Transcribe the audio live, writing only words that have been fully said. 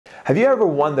Have you ever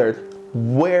wondered,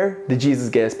 where did Jesus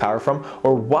get his power from?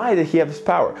 Or why did he have his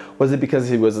power? Was it because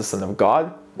he was the Son of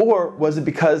God? Or was it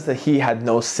because that he had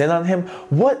no sin on him?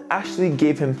 What actually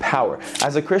gave him power?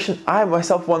 As a Christian, I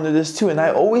myself wondered this too, and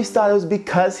I always thought it was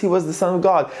because he was the Son of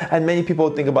God, and many people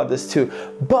think about this too.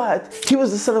 But he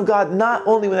was the Son of God not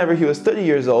only whenever he was 30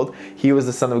 years old, he was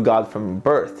the Son of God from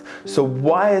birth. So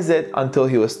why is it until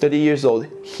he was 30 years old,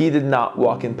 he did not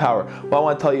walk in power? Well, I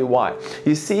want to tell you why.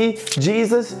 You see,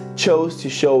 Jesus chose to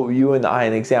show you and I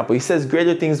an example. He says,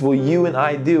 greater things will you and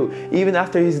I do, even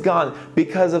after he's gone,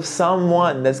 because of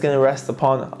someone that's going to rest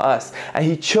upon us. And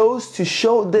he chose to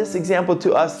show this example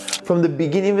to us from the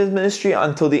beginning of his ministry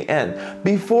until the end.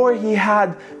 Before he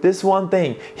had this one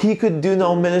thing, he could do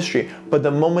no ministry. But the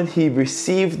moment he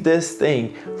received this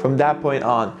thing, from that point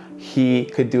on, he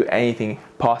could do anything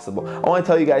possible. I want to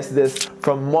tell you guys this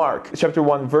from Mark chapter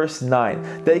 1 verse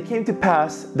 9, that it came to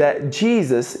pass that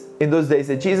Jesus, in those days,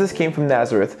 that Jesus came from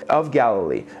Nazareth of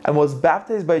Galilee and was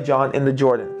baptized by John in the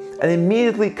Jordan. And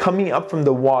immediately coming up from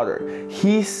the water,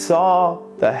 he saw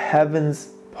the heavens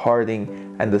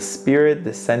parting and the Spirit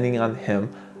descending on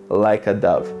him like a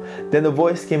dove. Then a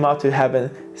voice came out to heaven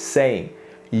saying,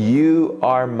 "You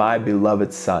are my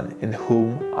beloved Son, in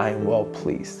whom I am well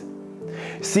pleased."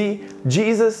 See,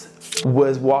 Jesus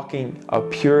was walking a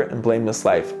pure and blameless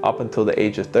life up until the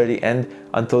age of 30 and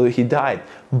until he died.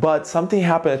 But something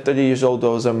happened at 30 years old. There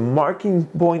was a marking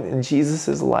point in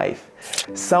Jesus' life.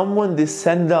 Someone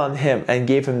descended on him and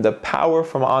gave him the power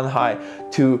from on high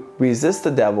to resist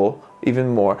the devil even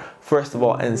more, first of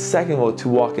all, and second of all, to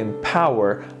walk in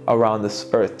power around this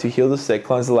earth, to heal the sick,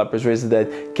 cleanse the lepers, raise the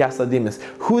dead, cast out demons.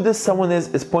 Who this someone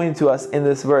is pointing to us in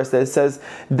this verse that it says,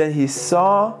 then he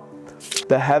saw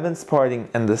the heavens parting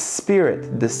and the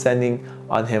Spirit descending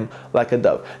on him like a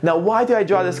dove. Now, why do I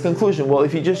draw this conclusion? Well,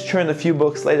 if you just turn a few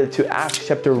books later to Acts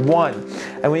chapter 1,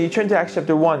 and when you turn to Acts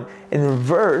chapter 1, in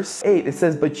verse 8, it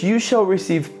says, "But you shall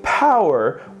receive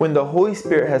power when the Holy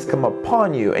Spirit has come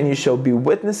upon you, and you shall be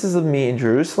witnesses of me in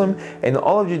Jerusalem, and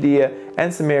all of Judea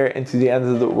and Samaria, and to the ends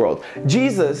of the world."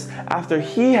 Jesus, after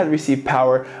he had received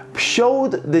power,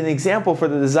 showed an example for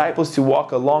the disciples to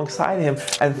walk alongside him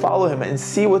and follow him and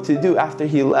see what to do after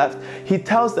he left. He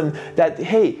tells them that,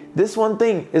 hey, this one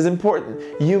thing is important.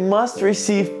 You must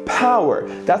receive power.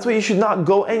 That's why you should not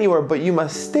go anywhere, but you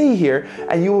must stay here,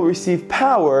 and you will receive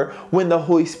power when the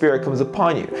Holy Spirit comes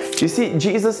upon you. You see,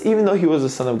 Jesus, even though he was the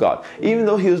Son of God, even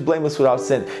though he was blameless without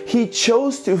sin, he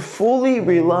chose to fully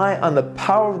rely on the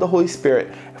power of the Holy Spirit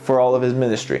for all of his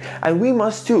ministry. And we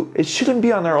must too. It shouldn't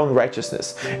be on our own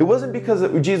righteousness. It wasn't because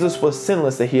Jesus was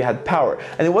sinless that he had power.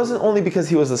 And it wasn't only because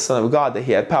he was the Son of God that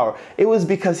he had power. It was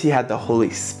because he had the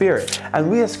Holy Spirit. And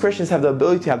we as Christians have the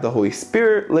ability to have the Holy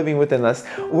Spirit living within us,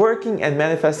 working and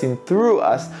manifesting through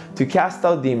us to cast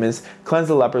out demons, cleanse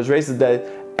the lepers, raise the dead,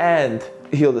 and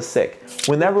heal the sick.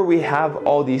 Whenever we have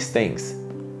all these things,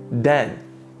 then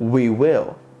we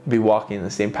will be walking in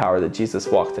the same power that Jesus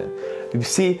walked in. You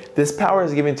see, this power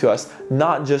is given to us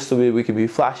not just so that we can be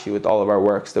flashy with all of our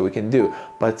works that we can do,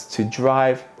 but to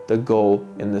drive the goal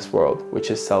in this world,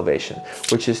 which is salvation,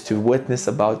 which is to witness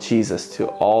about Jesus to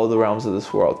all the realms of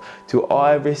this world, to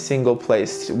every single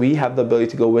place. We have the ability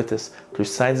to go with us through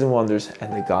signs and wonders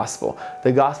and the gospel.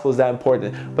 The gospel is that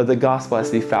important, but the gospel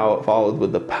has to be followed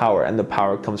with the power, and the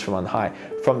power comes from on high,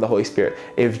 from the Holy Spirit.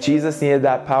 If Jesus needed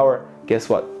that power, guess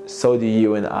what? So do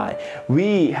you and I.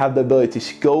 We have the ability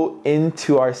to go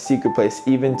into our secret place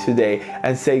even today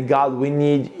and say, God, we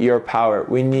need your power.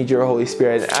 We need your Holy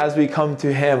Spirit. And as we come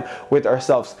to him with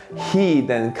ourselves, he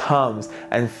then comes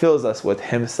and fills us with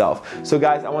himself. So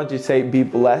guys, I want you to say, be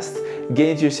blessed, get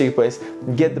into your secret place,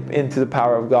 get into the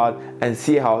power of God, and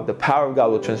see how the power of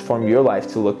God will transform your life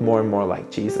to look more and more like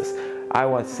Jesus. I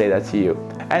want to say that to you.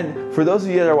 And for those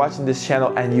of you that are watching this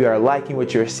channel and you are liking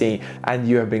what you're seeing and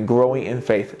you have been growing in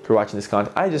faith through watching this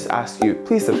content, I just ask you,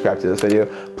 please subscribe to this video,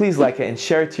 please like it and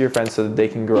share it to your friends so that they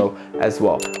can grow as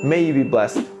well. May you be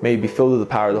blessed, may you be filled with the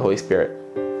power of the Holy Spirit.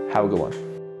 Have a good one.